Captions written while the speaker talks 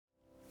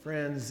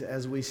Friends,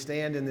 as we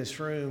stand in this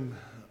room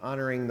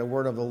honoring the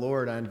word of the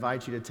Lord, I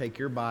invite you to take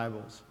your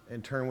Bibles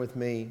and turn with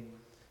me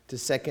to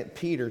 2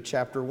 Peter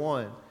chapter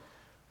 1.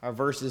 Our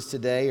verses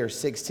today are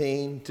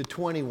 16 to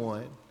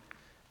 21.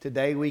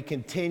 Today we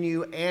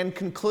continue and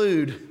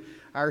conclude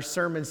our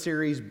sermon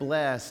series,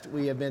 Blessed.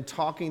 We have been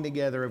talking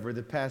together over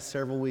the past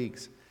several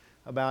weeks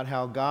about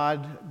how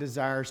God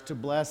desires to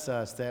bless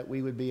us, that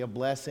we would be a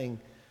blessing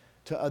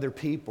to other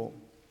people.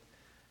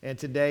 And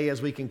today,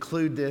 as we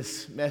conclude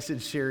this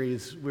message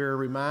series, we're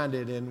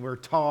reminded and we're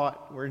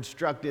taught, we're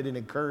instructed and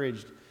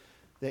encouraged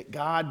that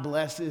God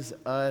blesses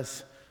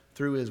us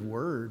through His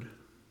Word,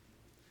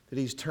 that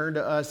He's turned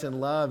to us in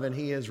love and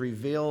He has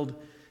revealed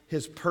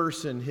His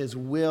person, His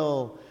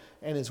will,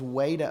 and His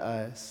way to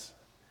us.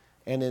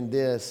 And in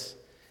this,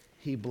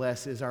 He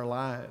blesses our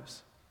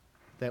lives,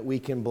 that we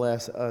can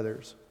bless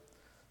others.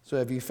 So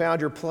if you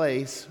found your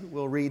place,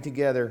 we'll read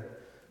together,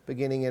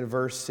 beginning in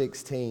verse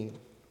 16.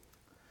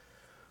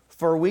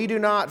 For we do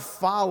not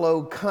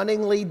follow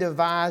cunningly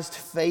devised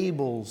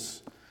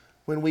fables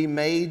when we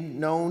made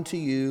known to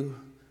you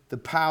the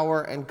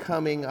power and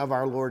coming of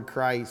our Lord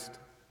Christ,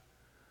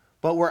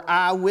 but were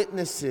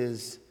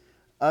eyewitnesses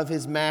of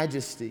His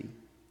majesty.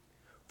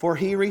 For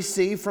He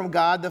received from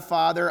God the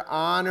Father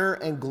honor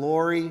and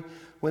glory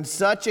when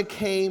such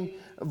a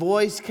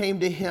voice came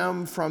to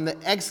Him from the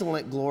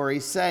excellent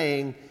glory,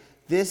 saying,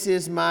 "This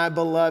is my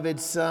beloved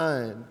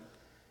Son,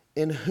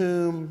 in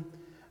whom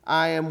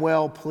I am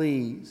well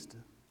pleased."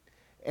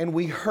 And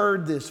we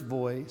heard this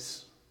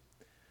voice.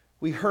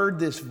 We heard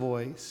this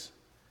voice.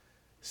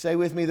 Say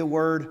with me the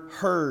word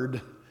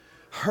heard.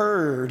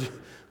 Heard.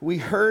 We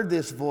heard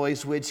this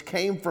voice which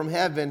came from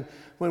heaven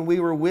when we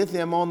were with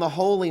Him on the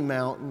holy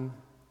mountain.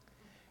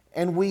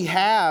 And we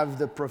have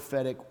the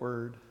prophetic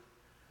word.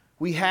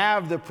 We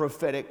have the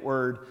prophetic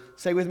word.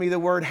 Say with me the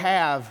word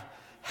have.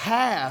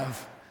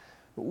 Have.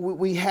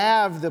 We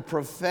have the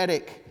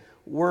prophetic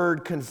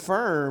word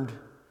confirmed,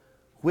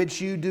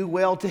 which you do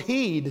well to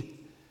heed.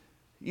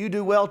 You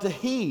do well to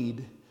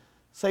heed.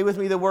 Say with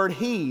me the word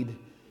heed.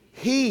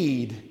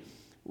 Heed.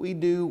 We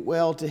do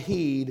well to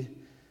heed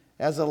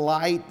as a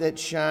light that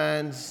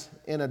shines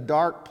in a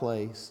dark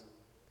place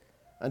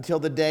until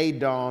the day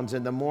dawns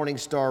and the morning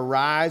star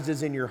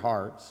rises in your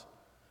hearts.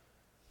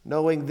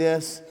 Knowing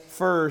this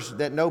first,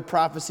 that no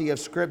prophecy of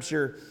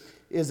Scripture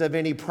is of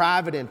any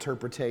private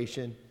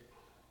interpretation,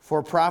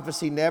 for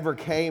prophecy never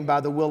came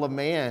by the will of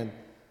man,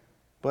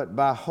 but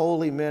by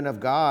holy men of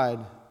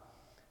God.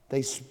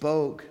 They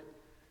spoke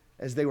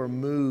as they were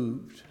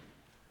moved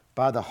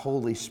by the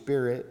Holy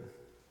Spirit.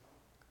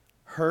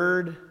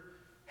 Heard,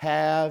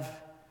 have,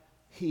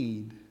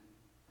 heed.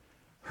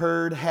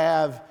 Heard,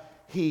 have,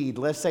 heed.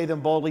 Let's say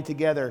them boldly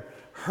together.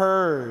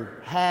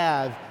 Heard,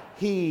 have,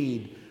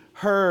 heed.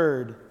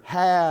 Heard,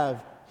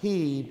 have,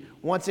 heed.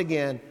 Once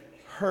again,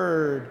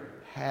 heard,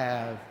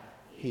 have,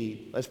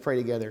 heed. Let's pray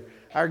together.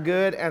 Our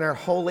good and our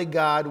holy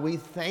God, we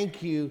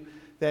thank you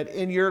that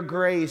in your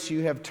grace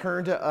you have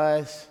turned to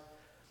us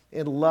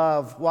in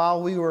love.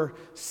 While we were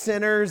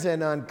sinners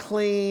and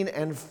unclean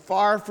and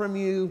far from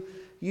you,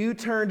 you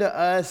turned to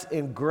us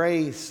in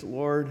grace,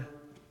 Lord,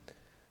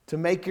 to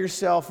make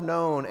yourself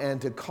known and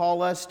to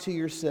call us to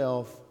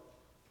yourself.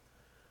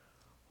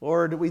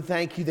 Lord, we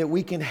thank you that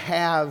we can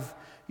have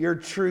your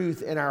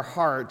truth in our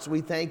hearts. We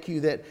thank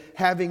you that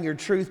having your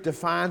truth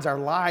defines our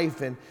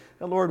life. And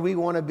Lord, we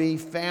want to be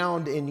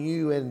found in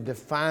you and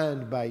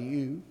defined by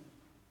you.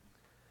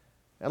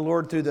 And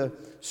Lord, through the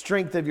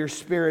strength of your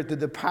Spirit, through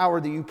the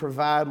power that you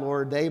provide,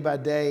 Lord, day by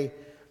day,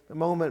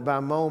 moment by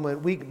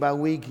moment, week by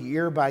week,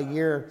 year by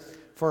year,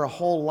 for a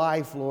whole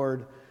life,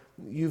 Lord,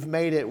 you've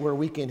made it where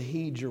we can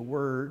heed your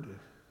word.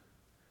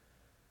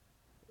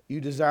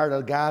 You desire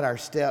to guide our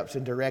steps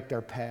and direct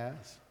our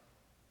paths.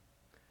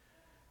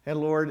 And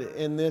Lord,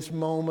 in this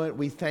moment,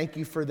 we thank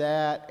you for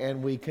that,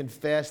 and we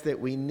confess that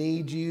we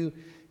need you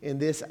in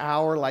this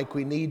hour like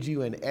we need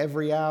you in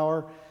every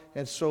hour.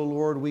 And so,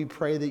 Lord, we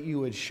pray that you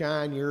would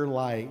shine your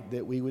light,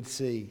 that we would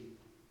see.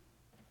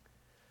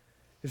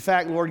 In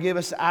fact, Lord, give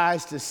us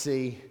eyes to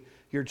see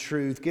your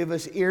truth. Give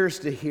us ears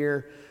to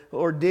hear.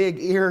 Lord, dig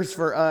ears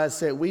for us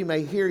that we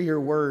may hear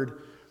your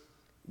word.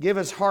 Give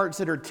us hearts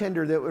that are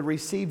tender, that would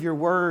receive your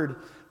word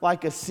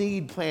like a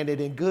seed planted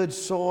in good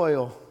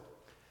soil.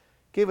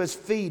 Give us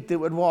feet that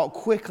would walk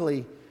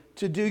quickly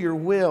to do your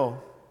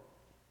will.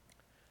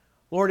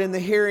 Lord, in the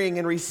hearing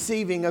and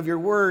receiving of your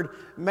word,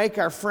 make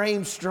our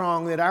frame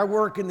strong, that our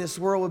work in this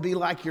world would be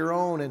like your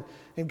own.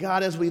 And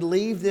God, as we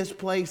leave this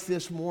place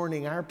this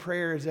morning, our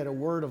prayer is that a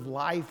word of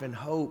life and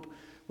hope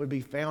would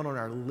be found on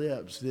our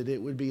lips, that it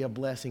would be a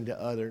blessing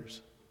to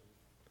others.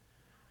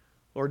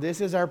 Lord, this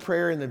is our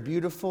prayer in the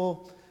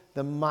beautiful,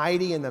 the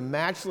mighty, and the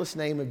matchless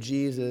name of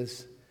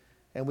Jesus.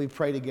 And we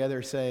pray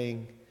together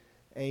saying,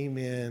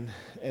 amen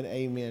and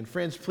amen.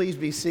 Friends, please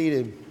be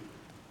seated.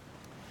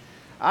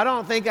 I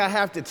don't think I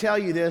have to tell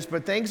you this,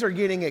 but things are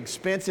getting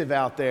expensive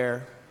out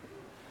there.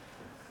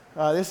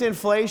 This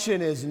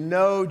inflation is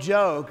no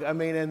joke. I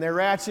mean, and they're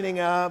ratcheting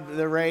up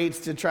the rates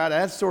to try to,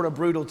 that's sort of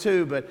brutal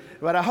too,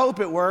 but I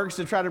hope it works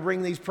to try to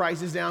bring these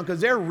prices down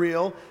because they're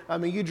real. I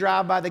mean, you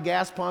drive by the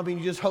gas pump and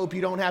you just hope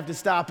you don't have to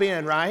stop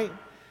in, right?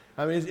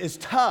 I mean, it's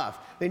tough.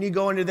 Then you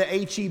go into the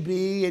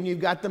HEB and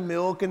you've got the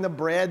milk and the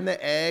bread and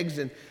the eggs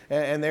and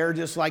they're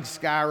just like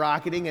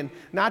skyrocketing, and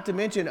not to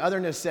mention other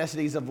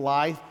necessities of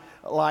life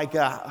like,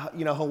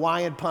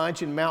 Hawaiian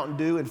Punch and Mountain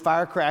Dew and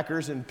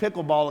firecrackers and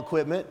pickleball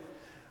equipment.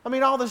 I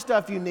mean, all the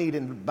stuff you need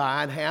and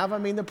buy and have, I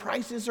mean, the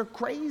prices are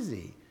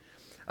crazy.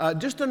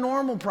 Just the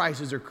normal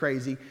prices are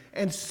crazy.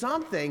 And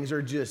some things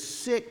are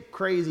just sick,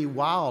 crazy,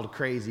 wild,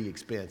 crazy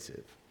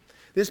expensive.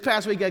 This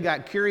past week, I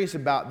got curious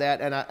about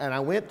that, and I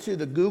went to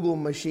the Google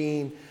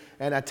machine,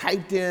 and I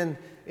typed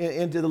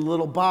into the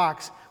little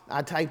box,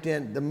 I typed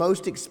in the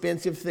most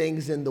expensive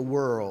things in the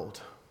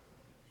world.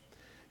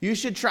 You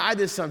should try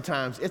this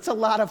sometimes. It's a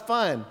lot of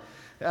fun.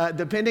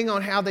 Depending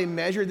on how they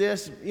measure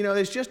this,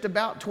 there's just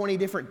about 20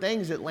 different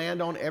things that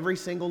land on every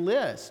single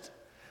list.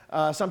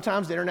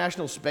 Sometimes the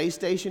International Space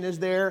Station is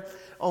there.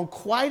 On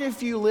quite a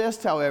few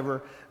lists,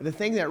 however, the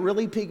thing that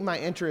really piqued my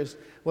interest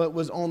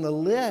was on the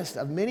list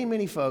of many,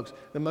 many folks,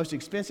 the most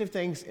expensive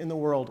things in the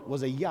world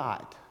was a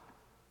yacht,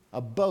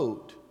 a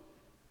boat,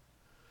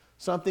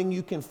 something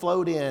you can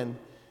float in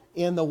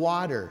the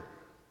water.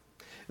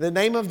 The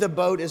name of the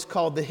boat is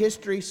called the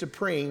History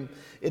Supreme.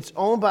 It's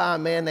owned by a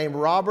man named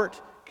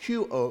Robert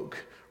Kuok.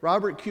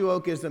 Robert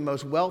Kuok is the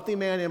most wealthy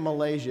man in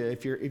Malaysia.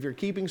 If you're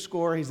keeping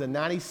score, he's the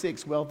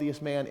 96th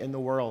wealthiest man in the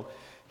world.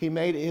 He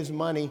made his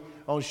money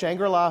on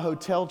Shangri-La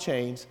hotel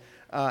chains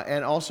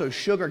and also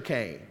sugar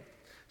cane.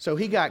 So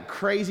he got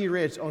crazy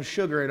rich on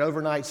sugar and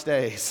overnight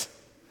stays.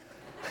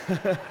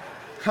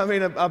 I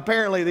mean,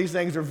 apparently these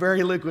things are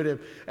very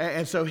lucrative.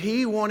 And so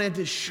he wanted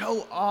to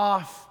show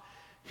off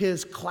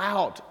his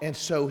clout. And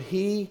so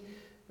he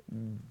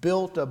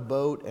built a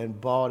boat and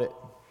bought it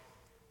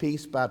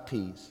piece by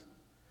piece.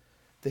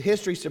 The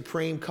History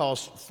Supreme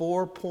cost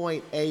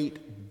 $4.8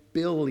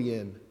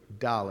 billion.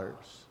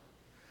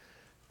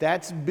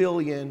 That's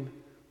billion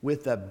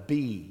with a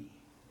B.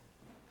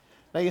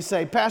 Now you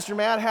say, Pastor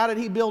Matt, how did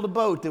he build a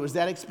boat that was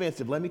that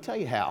expensive? Let me tell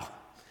you how.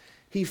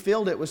 He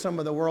filled it with some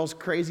of the world's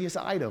craziest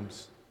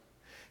items.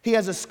 He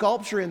has a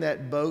sculpture in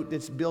that boat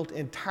that's built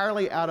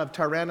entirely out of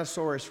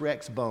Tyrannosaurus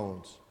Rex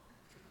bones.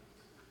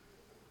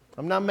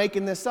 I'm not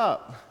making this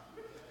up.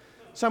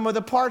 Some of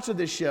the parts of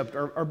the ship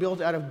are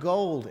built out of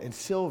gold and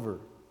silver.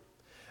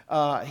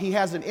 He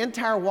has an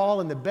entire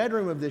wall in the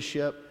bedroom of this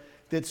ship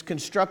that's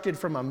constructed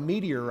from a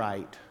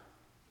meteorite.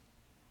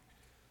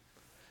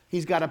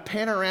 He's got a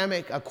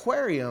panoramic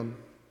aquarium,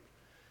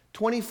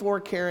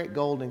 24-karat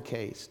gold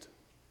encased.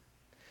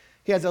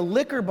 He has a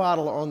liquor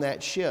bottle on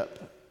that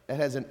ship that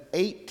has an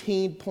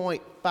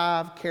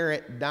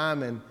 18.5-karat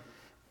diamond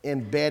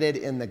embedded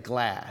in the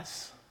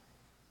glass.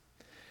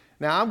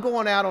 Now, I'm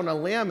going out on a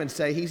limb and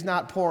say he's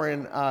not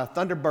pouring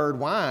Thunderbird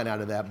wine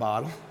out of that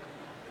bottle.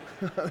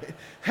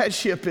 That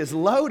ship is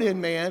loaded,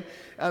 man.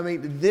 I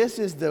mean, this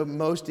is the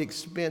most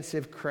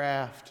expensive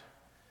craft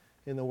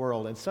in the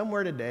world. And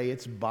somewhere today,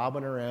 it's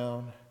bobbing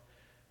around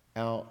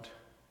out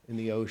in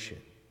the ocean.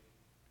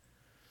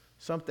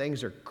 Some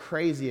things are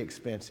crazy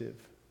expensive.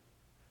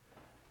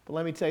 But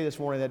let me tell you this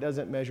morning, that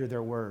doesn't measure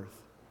their worth.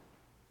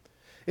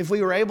 If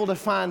we were able to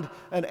find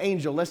an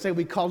angel, let's say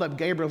we called up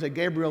Gabriel and said,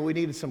 Gabriel, we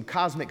needed some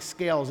cosmic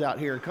scales out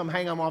here. Come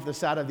hang them off the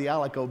side of the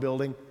Alico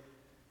building.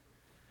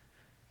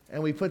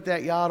 And we put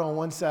that yacht on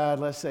one side,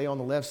 let's say on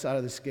the left side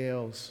of the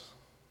scales.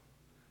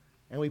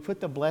 And we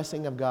put the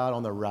blessing of God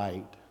on the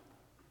right.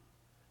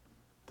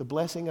 The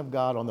blessing of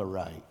God on the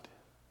right.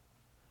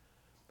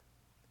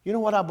 You know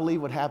what I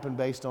believe would happen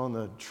based on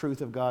the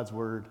truth of God's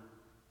word?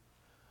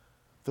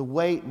 The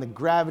weight and the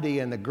gravity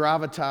and the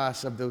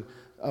gravitas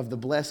of the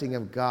blessing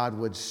of God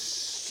would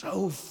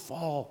so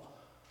fall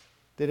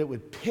that it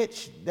would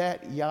pitch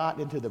that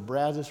yacht into the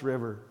Brazos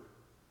River.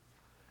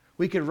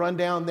 We could run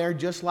down there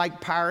just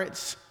like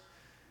pirates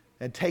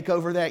and take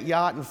over that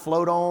yacht and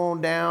float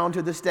on down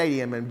to the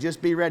stadium and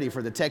just be ready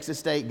for the Texas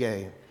State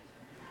game.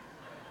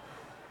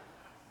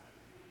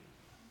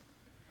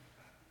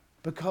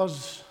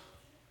 Because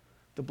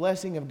the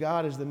blessing of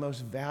God is the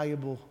most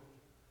valuable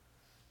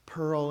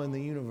pearl in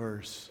the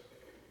universe.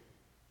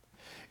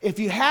 If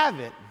you have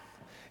it,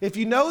 if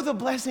you know the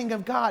blessing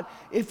of God,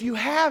 if you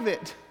have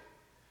it,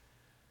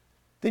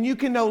 then you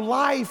can know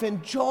life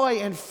and joy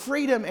and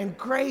freedom and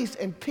grace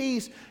and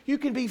peace. You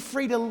can be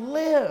free to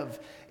live,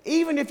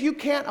 even if you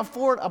can't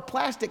afford a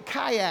plastic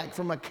kayak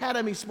from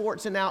Academy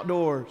Sports and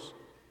Outdoors.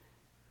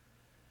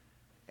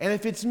 And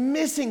if it's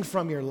missing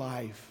from your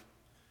life,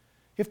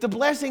 if the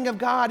blessing of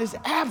God is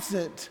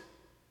absent,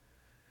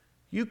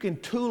 you can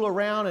tool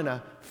around in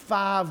a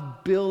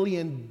 $5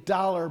 billion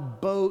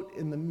boat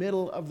in the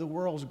middle of the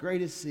world's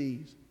greatest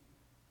seas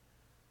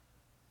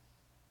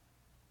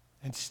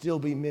and still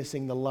be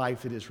missing the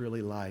life that is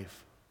really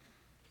life.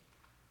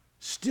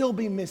 Still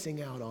be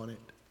missing out on it.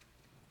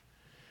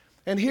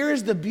 And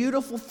here's the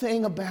beautiful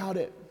thing about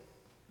it.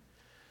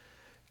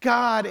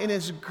 God, in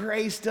His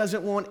grace,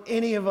 doesn't want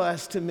any of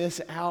us to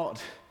miss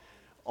out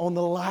on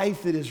the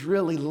life that is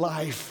really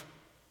life.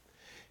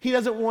 He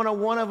doesn't want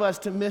one of us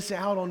to miss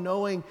out on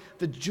knowing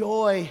the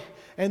joy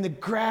and the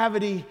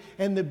gravity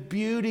and the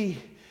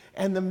beauty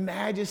and the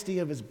majesty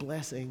of His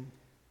blessing.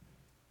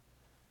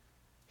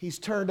 He's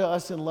turned to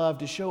us in love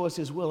to show us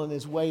His will and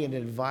His way and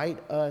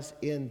invite us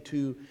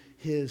into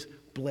His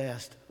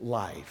blessed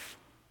life.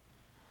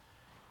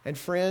 And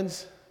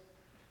friends,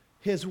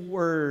 His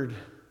Word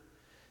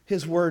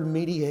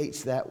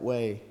mediates that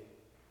way.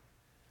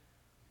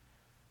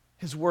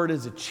 His Word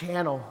is a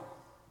channel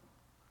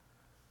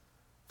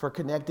for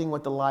connecting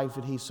with the life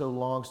that He so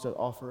longs to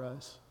offer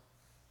us,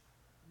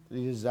 that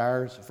He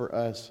desires for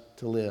us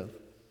to live.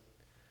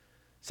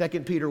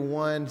 2 Peter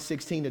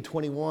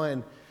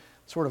 1:16-21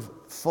 sort of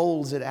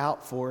folds it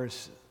out for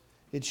us.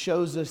 It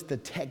shows us the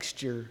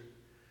texture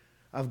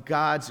of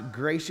God's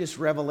gracious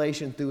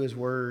revelation through His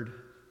Word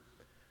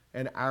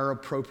and our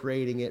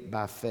appropriating it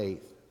by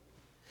faith.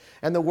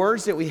 And the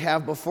words that we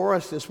have before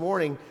us this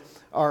morning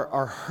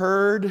are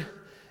heard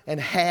and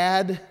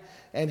had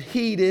and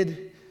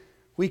heeded.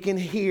 We can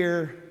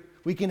hear,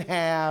 we can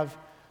have,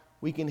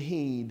 we can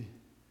heed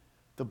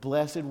the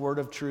blessed word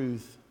of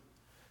truth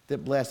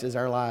that blesses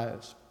our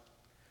lives.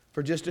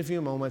 For just a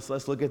few moments,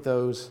 let's look at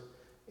those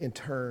in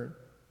turn.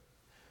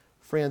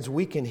 Friends,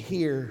 we can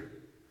hear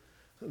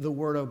the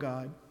word of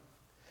God.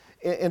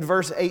 In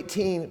verse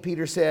 18,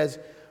 Peter says,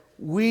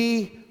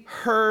 we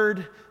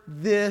heard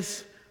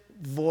this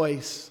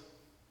voice.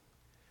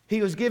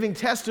 He was giving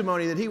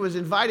testimony that he was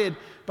invited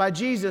by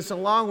Jesus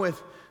along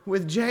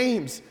with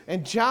James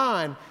and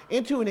John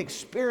into an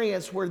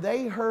experience where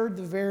they heard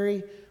the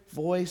very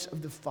voice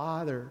of the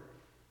Father.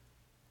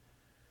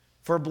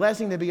 For a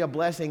blessing to be a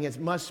blessing, it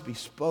must be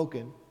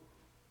spoken.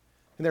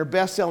 In their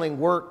best-selling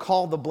work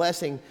called The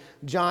Blessing,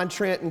 John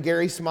Trent and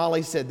Gary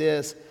Smalley said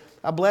this: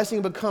 a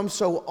blessing becomes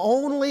so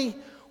only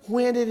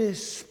when it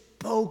is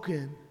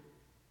spoken.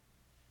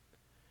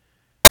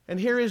 And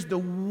here is the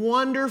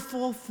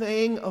wonderful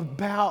thing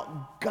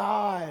about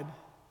God.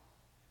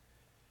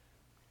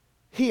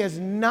 He has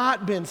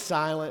not been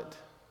silent.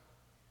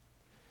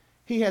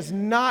 He has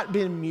not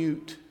been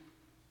mute.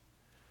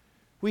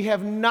 We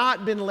have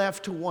not been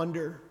left to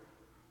wonder.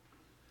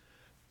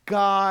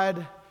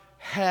 God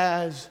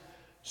has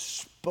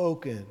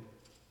spoken.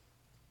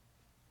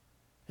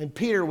 And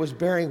Peter was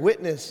bearing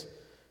witness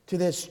to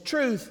this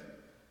truth.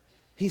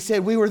 He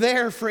said, we were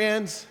there,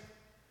 friends.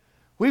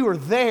 We were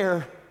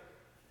there.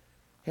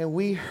 And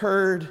we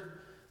heard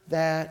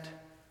that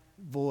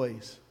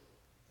voice.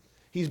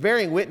 He's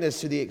bearing witness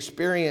to the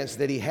experience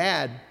that he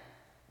had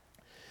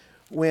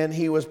when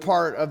he was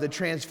part of the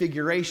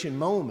transfiguration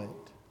moment.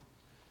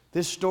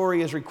 This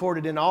story is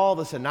recorded in all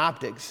the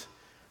synoptics.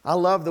 I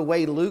love the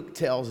way Luke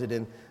tells it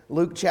in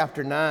Luke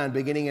chapter 9,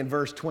 beginning in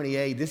verse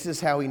 28. This is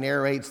how he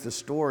narrates the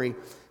story.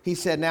 He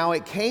said, now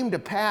it came to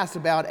pass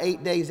about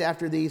 8 days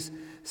after these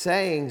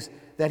sayings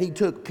that he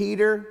took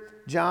Peter,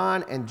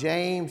 John, and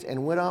James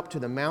and went up to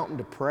the mountain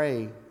to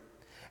pray.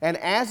 And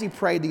as he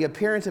prayed, the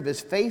appearance of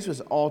his face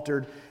was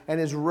altered, and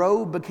his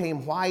robe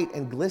became white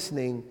and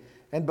glistening.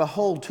 And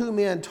behold, 2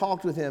 men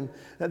talked with him.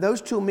 Now,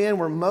 those 2 men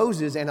were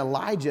Moses and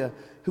Elijah,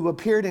 who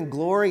appeared in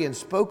glory and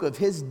spoke of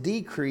his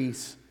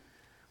decrease,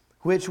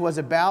 which was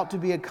about to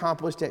be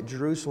accomplished at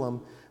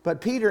Jerusalem.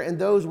 But Peter and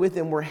those with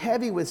him were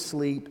heavy with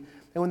sleep,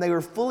 and when they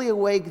were fully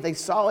awake, they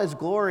saw his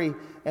glory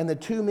and the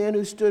 2 men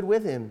who stood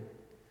with him.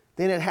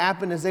 Then it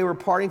happened as they were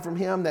parting from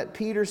him that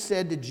Peter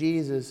said to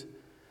Jesus,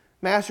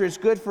 Master, it's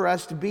good for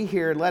us to be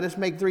here. Let us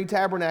make 3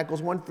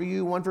 tabernacles, one for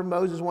you, one for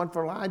Moses, one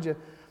for Elijah.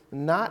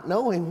 Not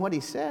knowing what he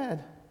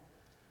said.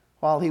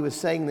 While he was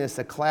saying this,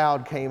 a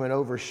cloud came and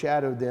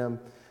overshadowed them,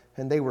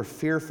 and they were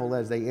fearful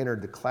as they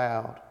entered the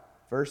cloud.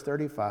 Verse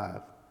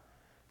 35,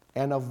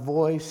 and a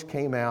voice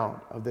came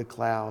out of the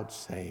cloud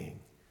saying,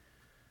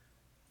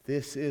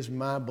 this is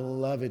my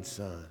beloved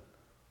Son.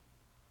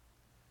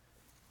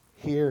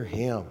 Hear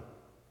him.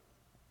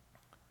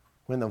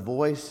 When the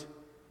voice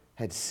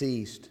had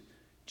ceased,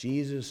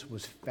 Jesus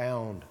was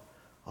found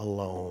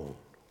alone.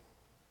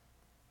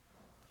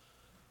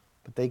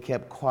 But they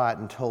kept quiet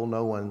and told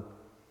no one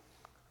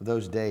of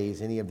those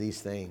days any of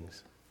these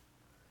things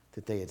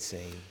that they had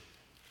seen.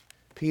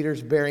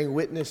 Peter's bearing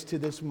witness to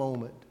this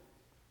moment.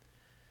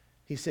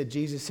 He said,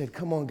 Jesus said,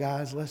 come on,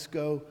 guys, let's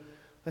go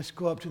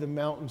up to the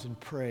mountains and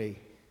pray.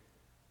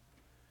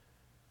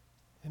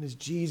 And as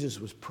Jesus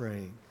was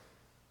praying,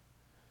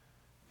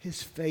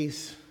 his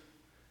face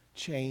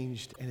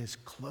changed and his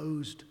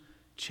clothes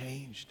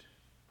changed.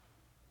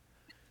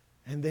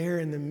 And there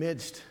in the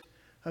midst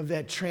of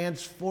that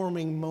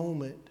transforming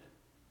moment,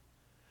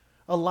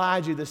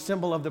 Elijah, the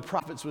symbol of the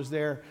prophets, was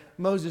there.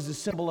 Moses, the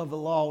symbol of the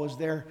law, was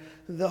there.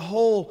 The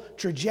whole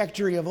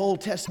trajectory of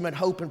Old Testament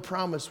hope and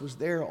promise was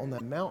there on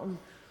that mountain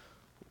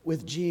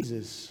with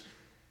Jesus.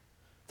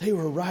 They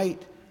were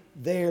right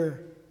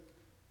there.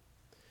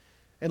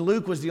 And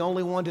Luke was the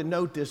only one to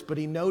note this, but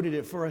he noted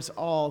it for us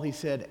all. He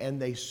said, and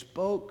they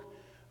spoke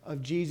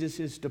of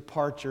Jesus'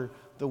 departure.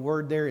 The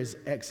word there is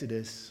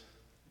Exodus.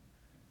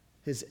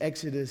 his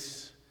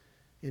exodus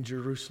in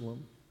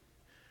Jerusalem.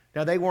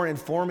 Now, they weren't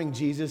informing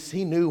Jesus.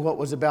 He knew what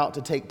was about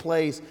to take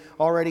place.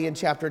 Already in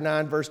chapter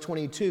 9, verse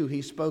 22,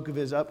 he spoke of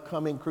his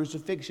upcoming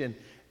crucifixion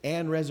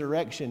and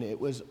resurrection. It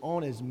was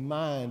on his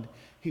mind.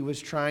 He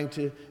was trying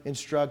to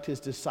instruct his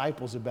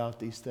disciples about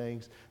these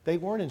things. They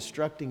weren't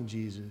instructing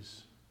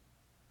Jesus,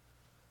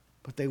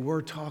 but they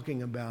were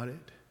talking about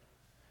it.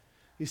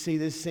 You see,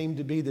 this seemed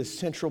to be the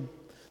central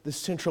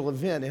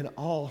event in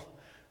all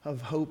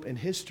of hope and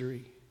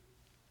history.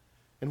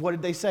 And what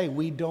did they say?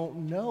 We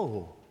don't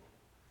know.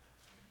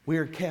 We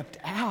are kept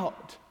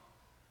out,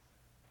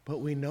 but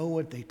we know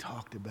what they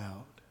talked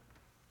about.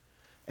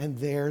 And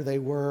there they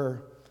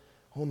were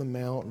on the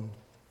mountain.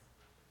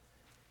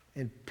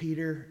 And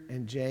Peter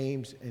and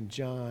James and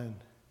John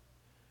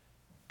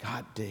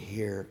got to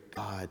hear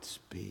God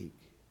speak.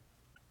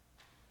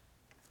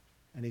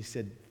 And he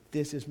said,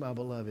 "This is my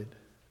beloved.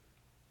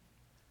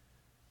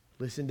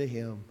 Listen to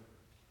him.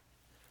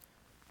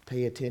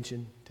 Pay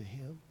attention to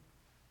him."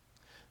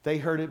 They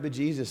heard it, but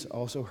Jesus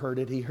also heard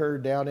it. He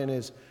heard down in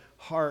his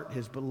heart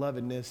his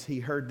belovedness.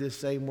 He heard this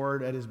same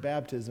word at his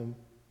baptism.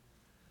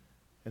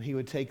 And he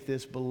would take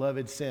this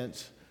beloved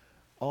sense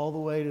all the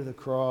way to the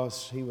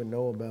cross. He would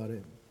know about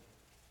it.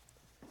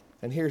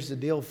 And here's the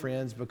deal,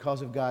 friends.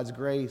 Because of God's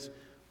grace,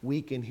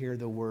 we can hear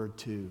the word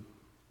too.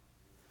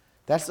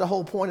 That's the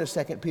whole point of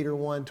 2 Peter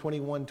 1,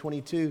 21,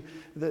 22.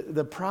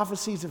 The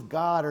prophecies of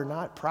God are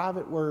not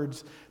private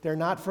words. They're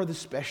not for the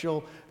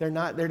special. They're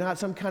not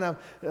some kind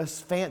of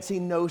fancy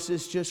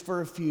gnosis just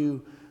for a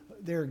few.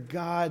 They're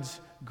God's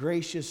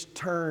gracious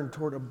turn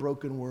toward a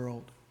broken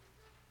world.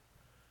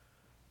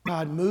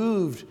 God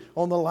moved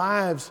on the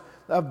lives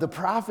of the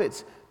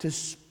prophets to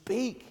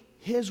speak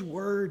his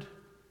word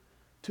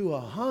to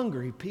a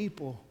hungry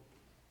people.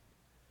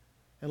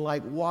 And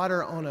like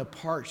water on a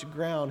parched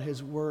ground,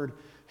 his word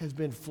has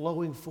been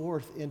flowing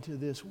forth into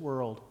this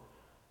world,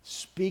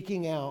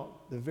 speaking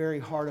out the very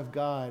heart of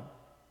God.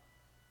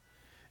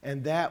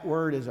 And that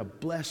word is a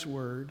blessed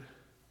word,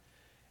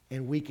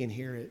 and we can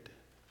hear it.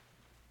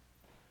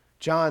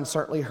 John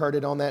certainly heard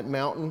it on that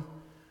mountain.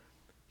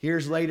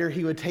 Years later,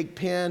 he would take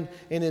pen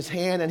in his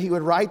hand and he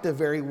would write the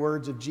very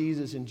words of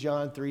Jesus in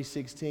John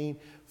 3:16.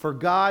 "For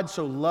God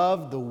so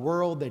loved the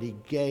world that he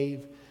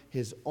gave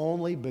his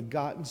only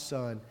begotten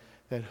Son,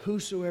 that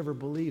whosoever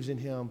believes in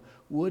him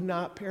would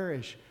not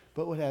perish,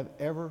 but would have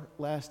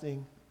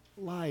everlasting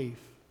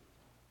life."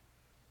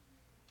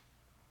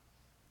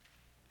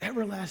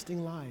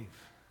 Everlasting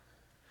life.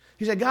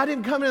 He said, God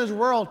didn't come into this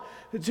world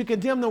to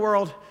condemn the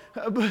world,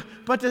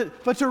 but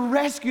to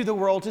rescue the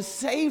world, to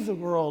save the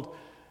world.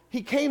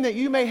 He came that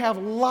you may have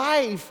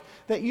life,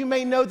 that you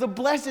may know the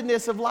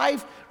blessedness of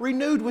life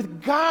renewed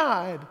with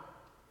God.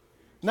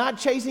 Not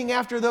chasing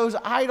after those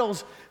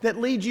idols that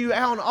lead you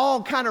out on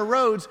all kind of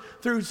roads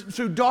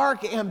through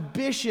dark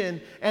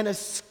ambition and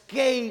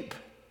escape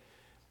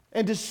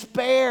and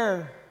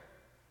despair,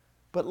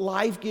 but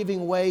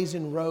life-giving ways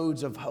and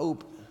roads of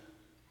hope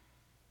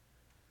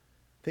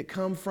that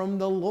come from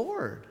the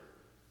Lord.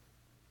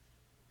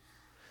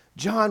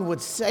 John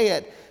would say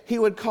it. He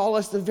would call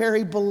us the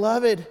very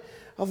beloved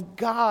of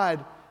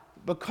God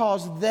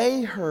because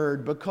they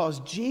heard, because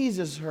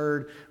Jesus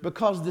heard,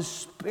 because the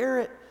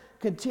Spirit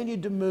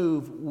continued to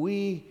move.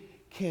 We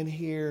can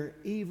hear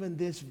even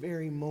this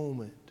very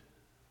moment.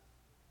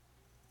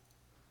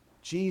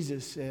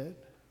 Jesus said,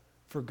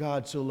 "For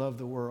God so loved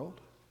the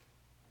world."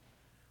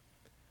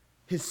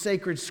 His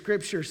sacred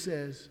scripture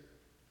says,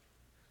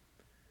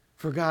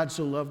 "For God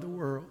so loved the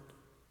world."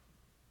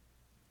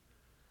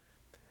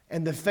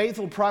 And the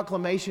faithful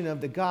proclamation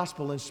of the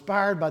gospel,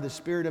 inspired by the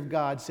Spirit of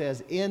God,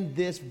 says, in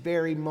this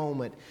very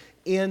moment,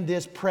 in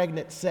this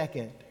pregnant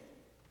second,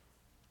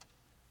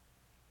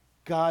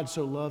 God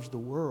so loves the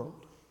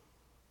world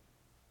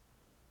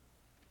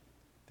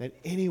that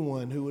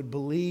anyone who would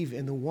believe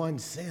in the one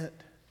sent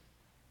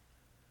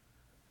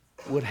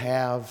would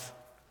have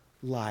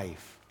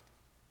life.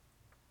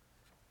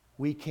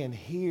 We can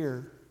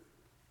hear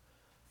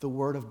the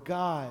word of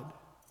God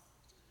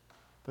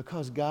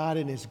because God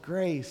in his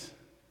grace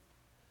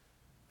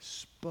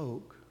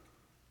spoke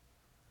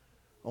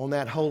on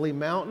that holy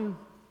mountain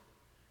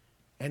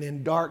and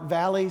in dark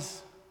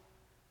valleys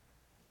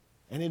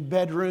and in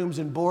bedrooms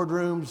and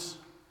boardrooms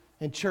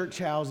and church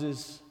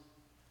houses.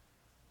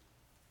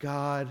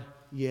 God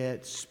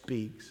yet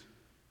speaks,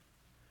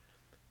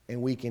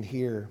 and we can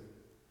hear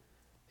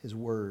his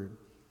word.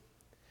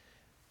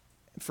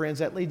 And friends,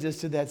 that leads us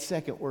to that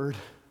second word.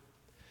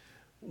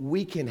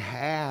 We can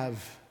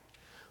have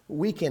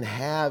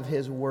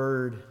his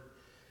word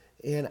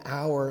in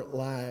our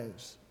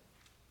lives.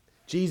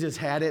 Jesus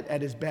had it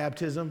at his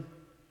baptism.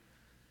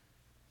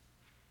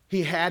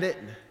 He had it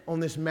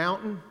on this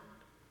mountain.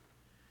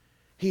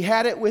 He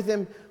had it with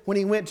him when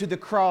he went to the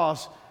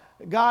cross.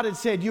 God had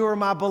said, "You are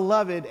my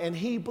beloved," and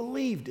he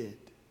believed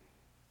it.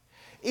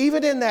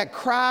 Even in that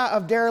cry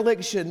of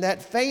dereliction,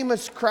 that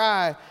famous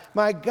cry,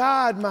 my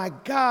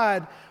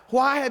God,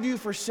 why have you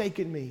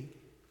forsaken me?"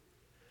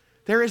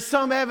 There is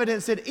some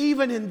evidence that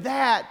even in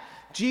that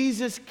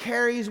Jesus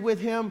carries with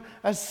him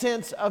a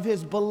sense of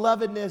his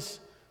belovedness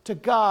to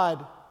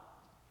God.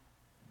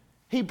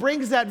 He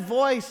brings that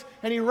voice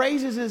and he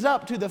raises his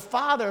up to the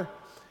Father,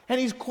 and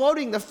he's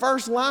quoting the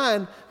first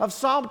line of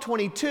Psalm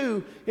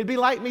 22. It'd be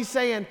like me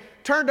saying,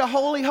 turn to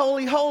holy,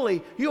 holy,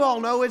 holy. You all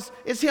know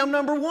it's hymn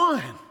number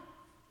 1.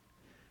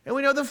 And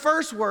we know the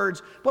first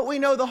words, but we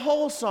know the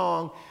whole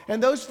song.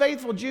 And those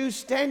faithful Jews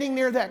standing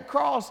near that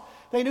cross,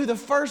 they knew the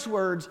first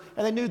words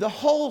and they knew the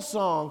whole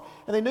song.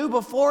 And they knew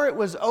before it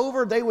was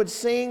over, they would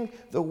sing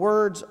the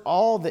words,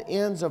 all the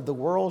ends of the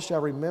world shall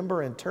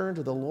remember and turn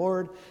to the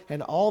Lord,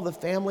 and all the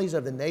families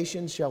of the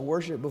nations shall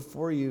worship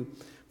before you.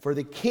 For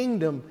the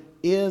kingdom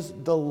is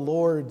the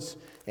Lord's,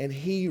 and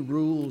he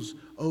rules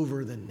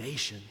over the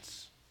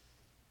nations.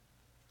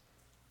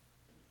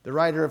 The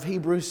writer of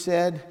Hebrews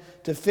said,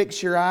 to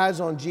fix your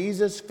eyes on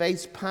Jesus,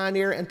 faith's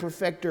pioneer and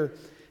perfecter.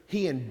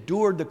 He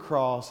endured the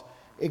cross,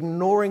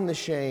 ignoring the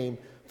shame,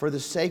 for the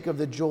sake of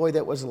the joy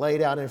that was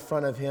laid out in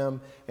front of him,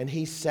 and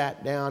he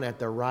sat down at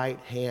the right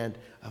hand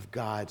of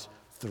God's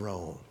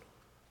throne.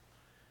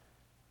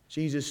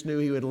 Jesus knew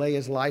he would lay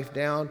his life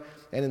down,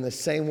 and in the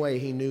same way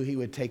he knew he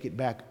would take it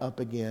back up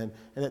again,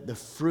 and that the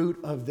fruit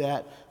of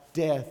that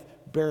death,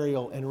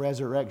 burial, and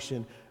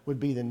resurrection would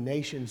be the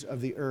nations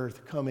of the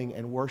earth coming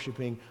and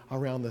worshiping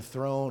around the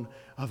throne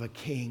of a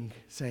king,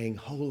 saying,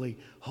 holy,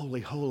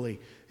 holy, holy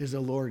is the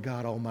Lord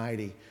God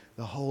Almighty.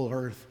 The whole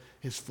earth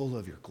is full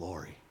of your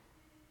glory.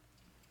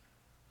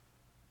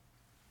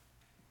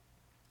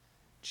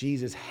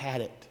 Jesus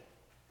had it.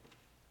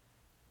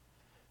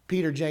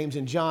 Peter, James,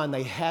 and John,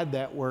 they had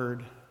that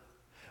word.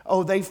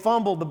 Oh, they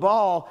fumbled the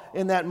ball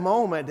in that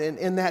moment,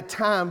 in that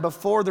time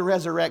before the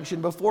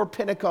resurrection, before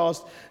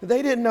Pentecost.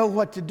 They didn't know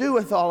what to do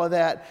with all of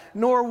that,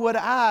 nor would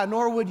I,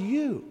 nor would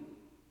you.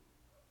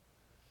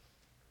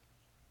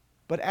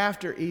 But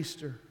after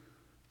Easter,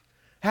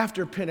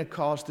 after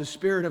Pentecost, the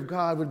Spirit of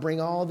God would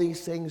bring all these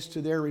things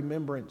to their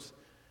remembrance.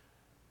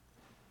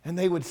 And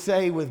they would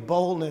say with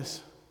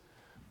boldness,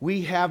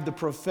 we have the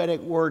prophetic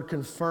word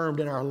confirmed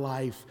in our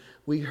life.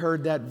 We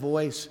heard that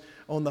voice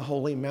on the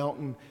holy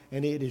mountain,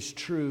 and it is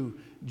true.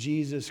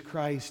 Jesus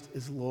Christ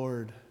is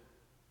Lord.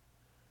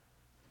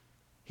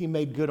 He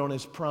made good on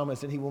his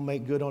promise, and he will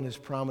make good on his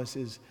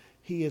promises.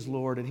 He is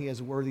Lord, and he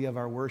is worthy of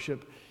our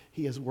worship.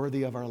 He is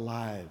worthy of our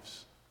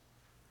lives.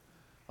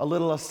 A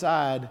little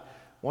aside,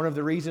 one of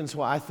the reasons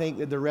why I think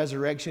that the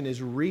resurrection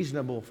is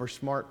reasonable for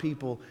smart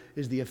people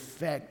is the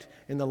effect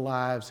in the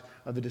lives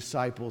of the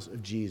disciples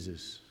of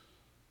Jesus.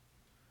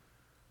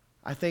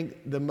 I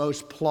think the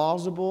most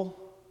plausible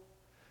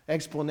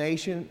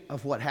explanation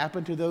of what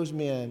happened to those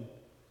men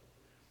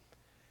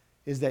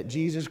is that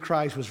Jesus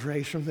Christ was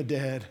raised from the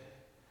dead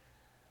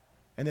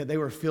and that they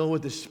were filled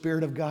with the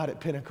Spirit of God at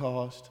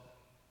Pentecost,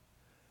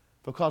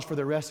 because for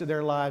the rest of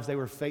their lives they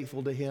were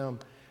faithful to him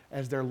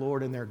as their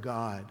Lord and their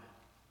God.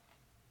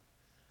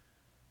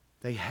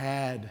 They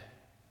had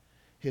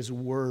his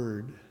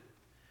word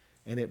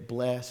and it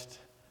blessed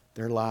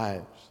their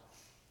lives.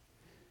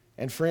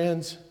 And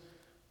friends,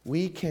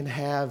 we can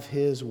have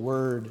his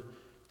word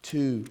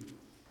too.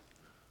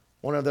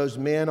 One of those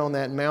men on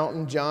that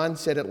mountain, John,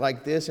 said it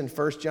like this in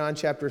 1 John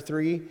chapter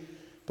 3.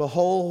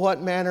 Behold,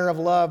 what manner of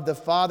love the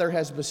Father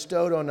has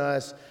bestowed on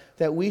us,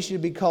 that we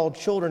should be called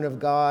children of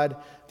God.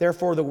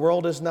 Therefore the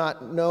world does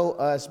not know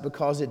us,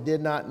 because it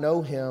did not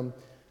know him.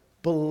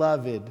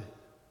 Beloved.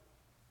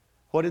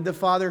 What did the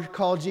Father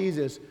call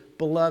Jesus?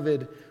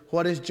 Beloved.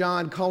 What is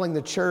John calling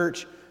the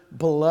church?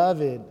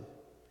 Beloved.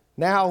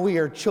 Now we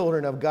are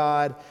children of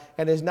God,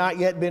 and it has not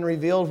yet been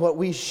revealed what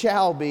we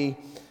shall be.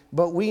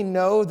 But we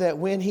know that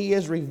when he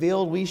is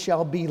revealed, we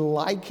shall be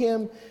like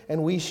him,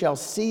 and we shall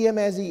see him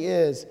as he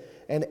is.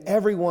 And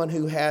everyone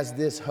who has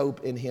this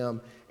hope in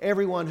him,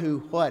 everyone who,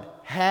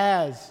 what?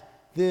 Has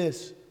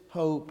this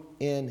hope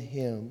in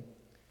him,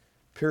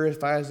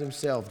 purifies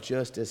himself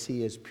just as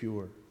he is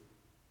pure.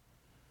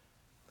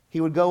 He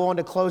would go on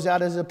to close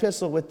out his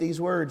epistle with these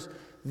words.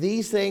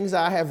 These things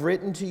I have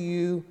written to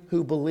you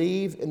who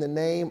believe in the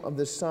name of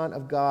the Son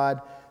of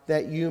God,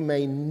 that you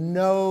may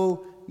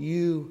know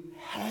you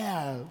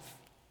have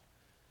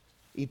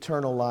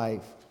eternal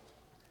life,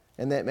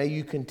 and that may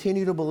you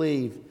continue to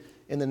believe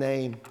in the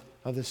name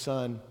of the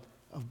Son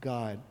of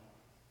God.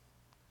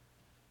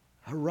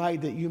 I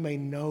write that you may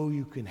know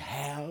you can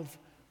have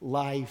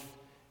life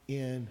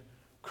in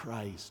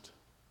Christ.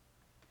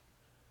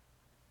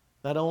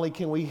 Not only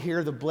can we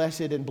hear the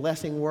blessed and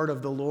blessing word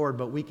of the Lord,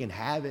 but we can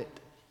have it.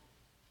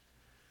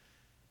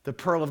 The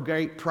pearl of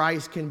great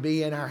price can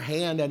be in our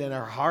hand and in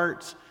our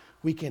hearts.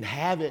 We can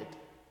have it.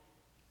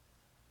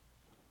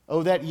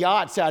 Oh, that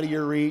yacht's out of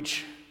your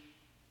reach.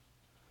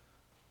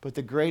 But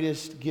the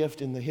greatest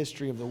gift in the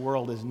history of the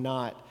world is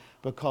not,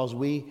 because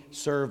we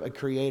serve a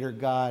creator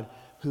God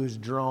who's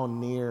drawn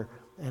near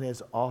and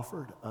has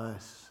offered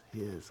us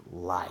his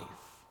life.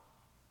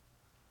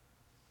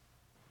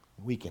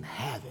 We can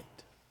have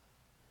it.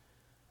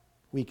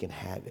 We can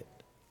have it.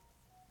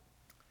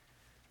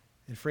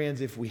 And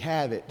friends, if we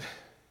have it,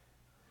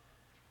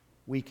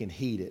 we can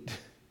heed it.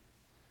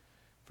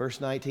 Verse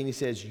 19, he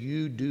says,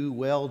 you do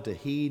well to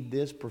heed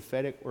this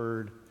prophetic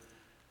word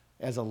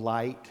as a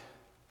light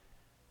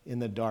in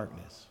the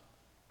darkness.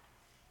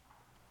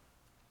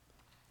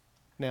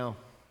 Now,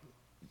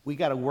 we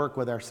got to work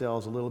with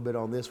ourselves a little bit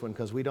on this one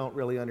because we don't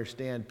really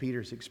understand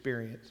Peter's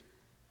experience.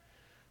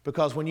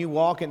 Because when you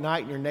walk at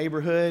night in your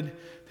neighborhood,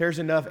 there's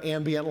enough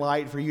ambient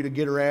light for you to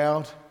get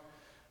around.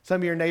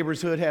 Some of your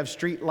neighborhood have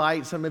street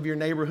lights. Some of your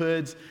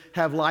neighborhoods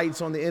have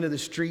lights on the end of the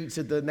streets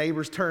that the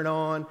neighbors turn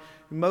on.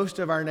 Most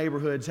of our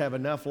neighborhoods have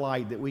enough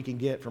light that we can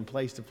get from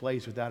place to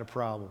place without a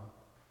problem.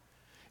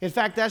 In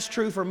fact, that's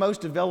true for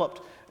most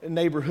developed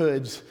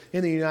neighborhoods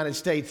in the United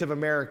States of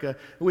America.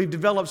 We've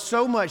developed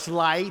so much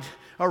light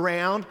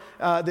around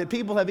that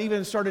people have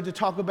even started to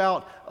talk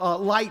about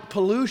light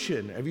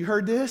pollution. Have you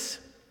heard this?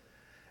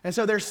 And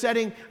so they're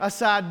setting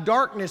aside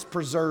darkness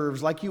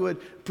preserves like you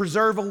would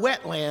preserve a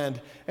wetland.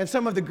 And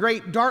some of the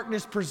great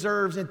darkness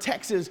preserves in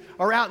Texas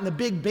are out in the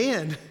Big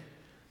Bend.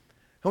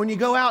 And when you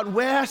go out in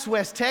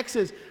West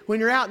Texas, when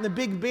you're out in the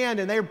Big Bend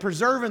and they're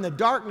preserving the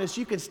darkness,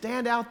 you can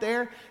stand out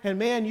there and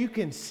man, you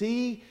can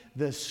see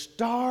the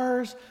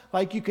stars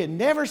like you can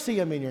never see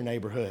them in your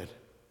neighborhood.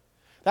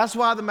 That's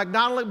why the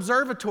McDonald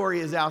Observatory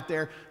is out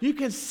there. You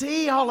can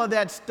see all of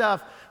that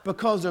stuff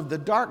because of the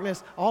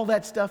darkness, all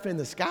that stuff in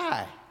the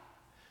sky.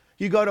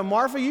 You go to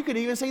Marfa, you can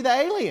even see the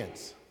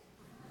aliens.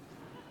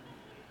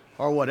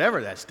 Or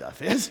whatever that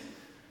stuff is.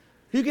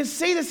 You can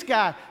see the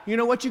sky. You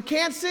know what you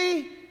can't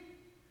see?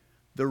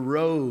 The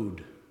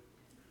road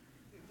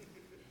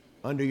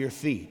under your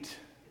feet.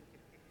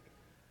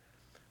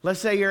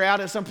 Let's say you're out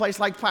at some place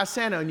like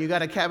Placenta and you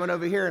got a cabin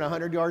over here and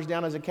 100 yards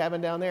down is a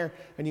cabin down there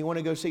and you want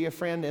to go see a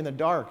friend in the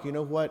dark. You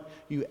know what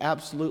you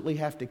absolutely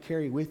have to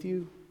carry with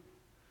you?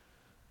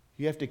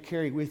 You have to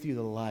carry with you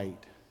the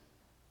light.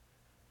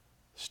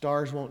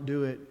 Stars won't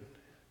do it.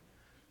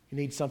 You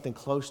need something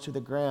close to the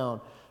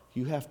ground.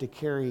 You have to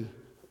carry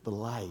the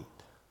light.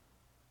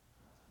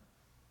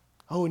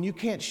 Oh, and you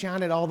can't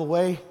shine it all the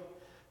way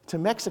to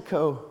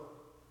Mexico,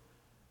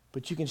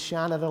 but you can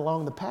shine it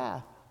along the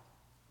path.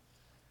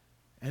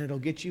 And it'll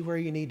get you where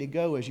you need to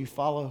go as you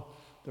follow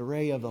the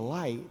ray of the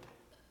light.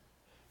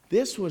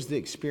 This was the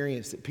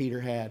experience that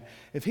Peter had.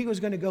 If he was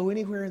going to go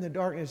anywhere in the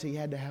darkness, he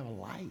had to have a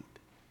light.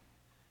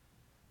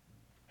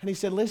 And he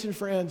said, listen,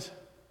 friends.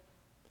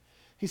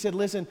 He said,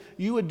 listen,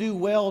 you would do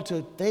well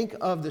to think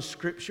of the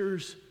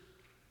scriptures,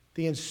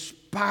 the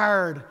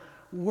inspired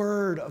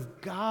word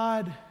of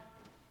God,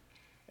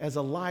 as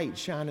a light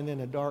shining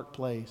in a dark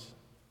place.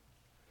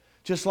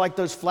 Just like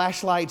those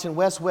flashlights in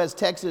West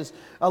Texas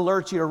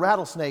alert you to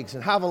rattlesnakes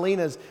and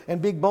javelinas and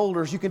big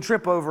boulders you can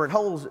trip over and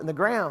holes in the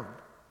ground.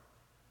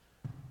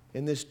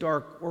 In this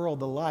dark world,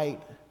 the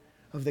light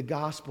of the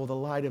gospel, the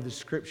light of the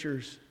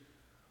scriptures,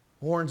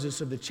 warns us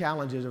of the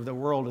challenges of the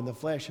world and the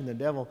flesh and the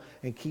devil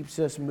and keeps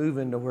us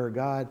moving to where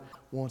God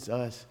wants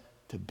us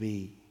to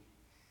be.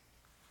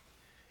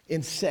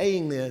 In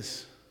saying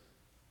this,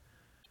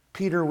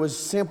 Peter was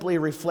simply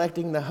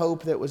reflecting the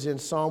hope that was in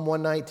Psalm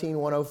 119,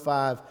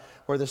 105,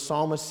 where the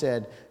psalmist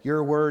said,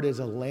 your word is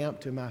a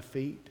lamp to my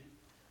feet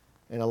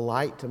and a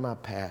light to my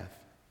path.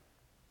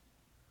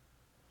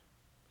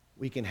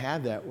 We can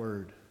have that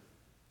word.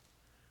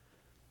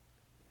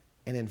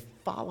 And in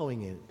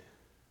following it,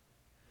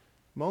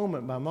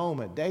 moment by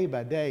moment, day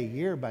by day,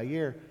 year by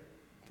year,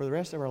 for the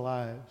rest of our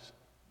lives,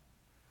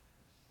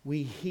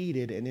 we heed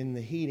it, and in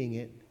the heeding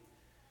it,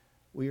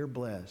 we are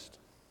blessed.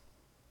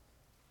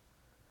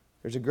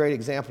 There's a great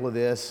example of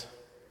this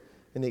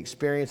in the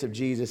experience of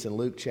Jesus in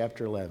Luke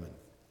chapter 11.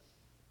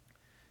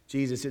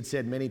 Jesus had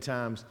said many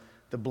times,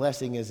 the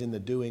blessing is in the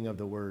doing of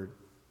the word.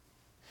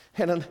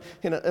 And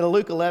in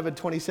Luke 11,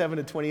 27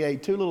 and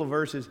 28, two little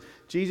verses,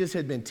 Jesus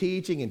had been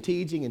teaching and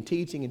teaching and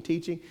teaching and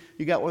teaching.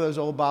 You got one of those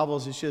old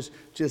Bibles, it's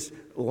just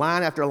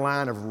line after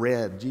line of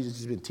red. Jesus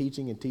has been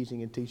teaching and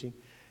teaching and teaching.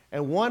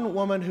 And one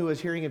woman who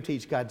was hearing him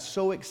teach got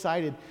so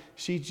excited,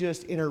 she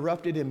just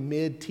interrupted him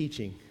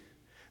mid-teaching.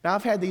 Now,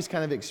 I've had these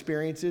kind of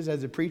experiences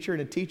as a preacher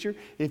and a teacher.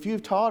 If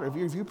you've taught or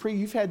if you preach,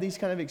 you've had these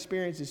kind of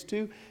experiences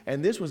too.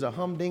 And this was a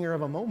humdinger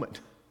of a moment.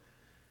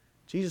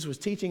 Jesus was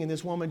teaching and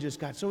this woman just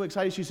got so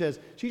excited.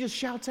 She just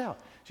shouts out.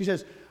 She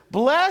says,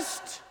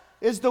 blessed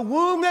is the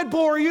womb that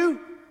bore you. And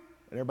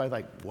everybody's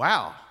like,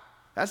 wow,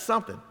 that's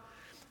something.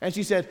 And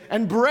she said,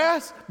 and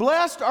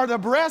blessed are the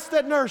breasts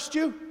that nursed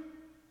you.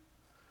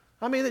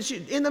 I mean,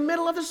 in the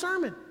middle of the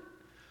sermon.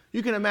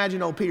 You can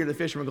imagine old Peter the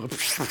fisherman going,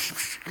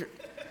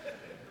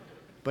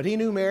 but he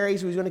knew Mary,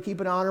 so he was going to keep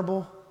it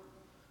honorable.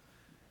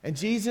 And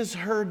Jesus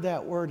heard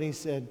that word and he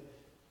said,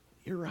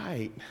 you're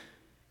right.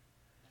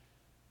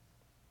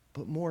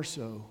 But more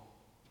so,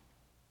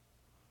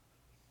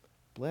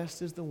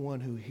 blessed is the one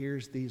who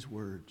hears these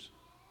words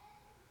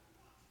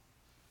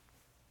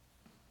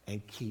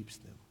and keeps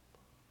them.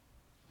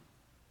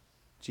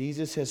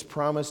 Jesus has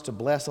promised to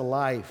bless a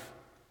life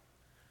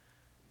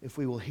if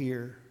we will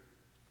hear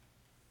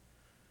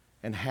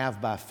and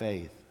have by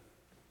faith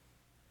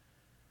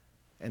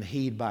and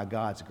heed by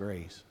God's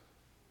grace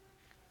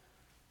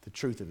the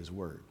truth of his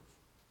word.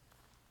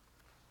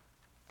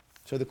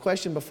 So the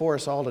question before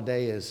us all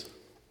today is,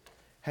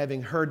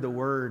 Having heard the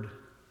word,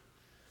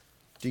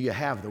 do you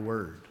have the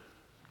word?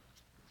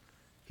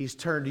 He's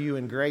turned to you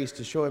in grace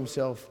to show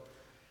himself,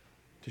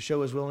 to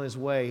show his will and his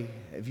way.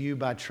 Have you,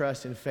 by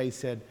trust and faith,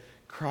 said,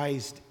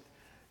 Christ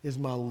is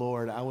my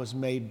Lord. I was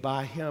made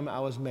by him. I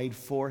was made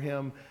for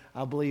him.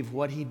 I believe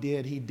what he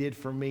did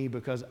for me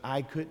because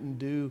I couldn't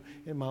do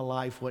in my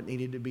life what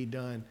needed to be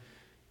done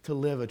to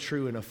live a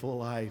true and a full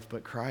life.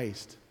 But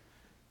Christ,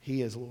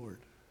 he is Lord.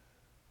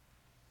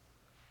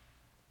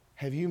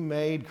 Have you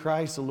made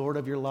Christ the Lord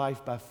of your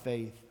life by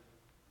faith?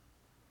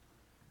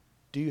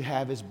 Do you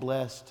have his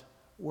blessed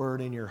word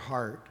in your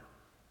heart?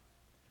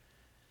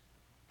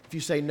 If you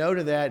say no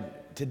to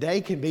that,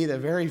 today can be the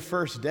very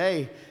first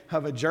day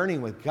of a journey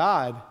with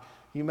God.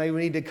 You may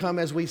need to come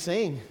as we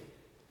sing.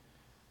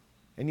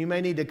 And you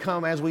may need to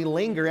come as we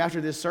linger after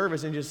this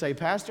service and just say,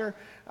 Pastor,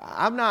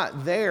 I'm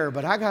not there,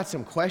 but I got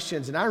some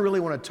questions and I really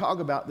want to talk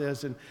about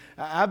this. And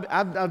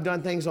I've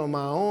done things on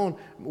my own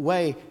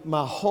way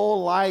my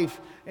whole life,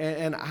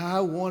 and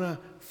I want to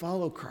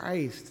follow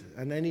Christ,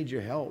 and I need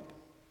your help.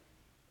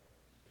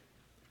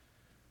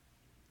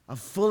 I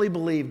fully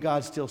believe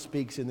God still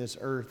speaks in this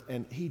earth,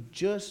 and he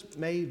just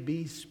may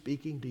be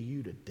speaking to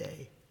you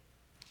today.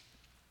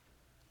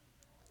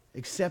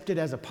 Accept it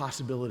as a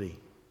possibility,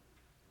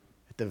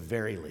 at the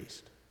very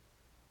least.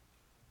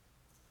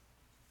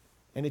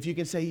 And if you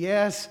can say,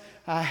 yes,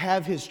 I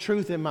have his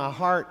truth in my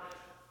heart,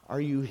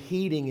 are you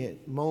heeding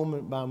it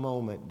moment by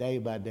moment, day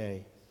by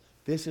day?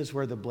 This is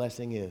where the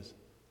blessing is.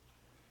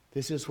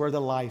 This is where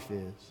the life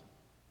is.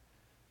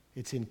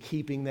 It's in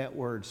keeping that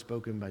word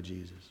spoken by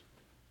Jesus.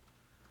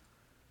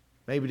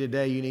 Maybe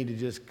today you need to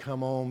just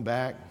come on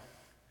back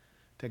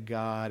to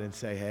God and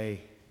say,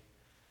 hey,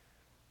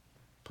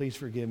 please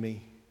forgive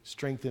me,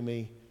 strengthen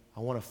me. I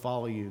want to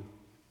follow you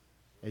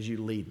as you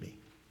lead me.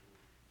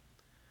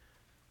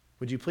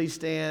 Would you please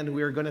stand?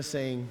 We are going to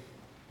sing.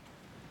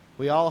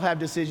 We all have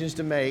decisions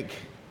to make,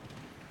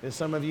 and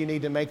some of you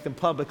need to make them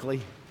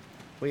publicly.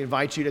 We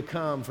invite you to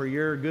come for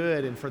your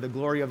good and for the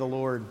glory of the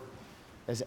Lord.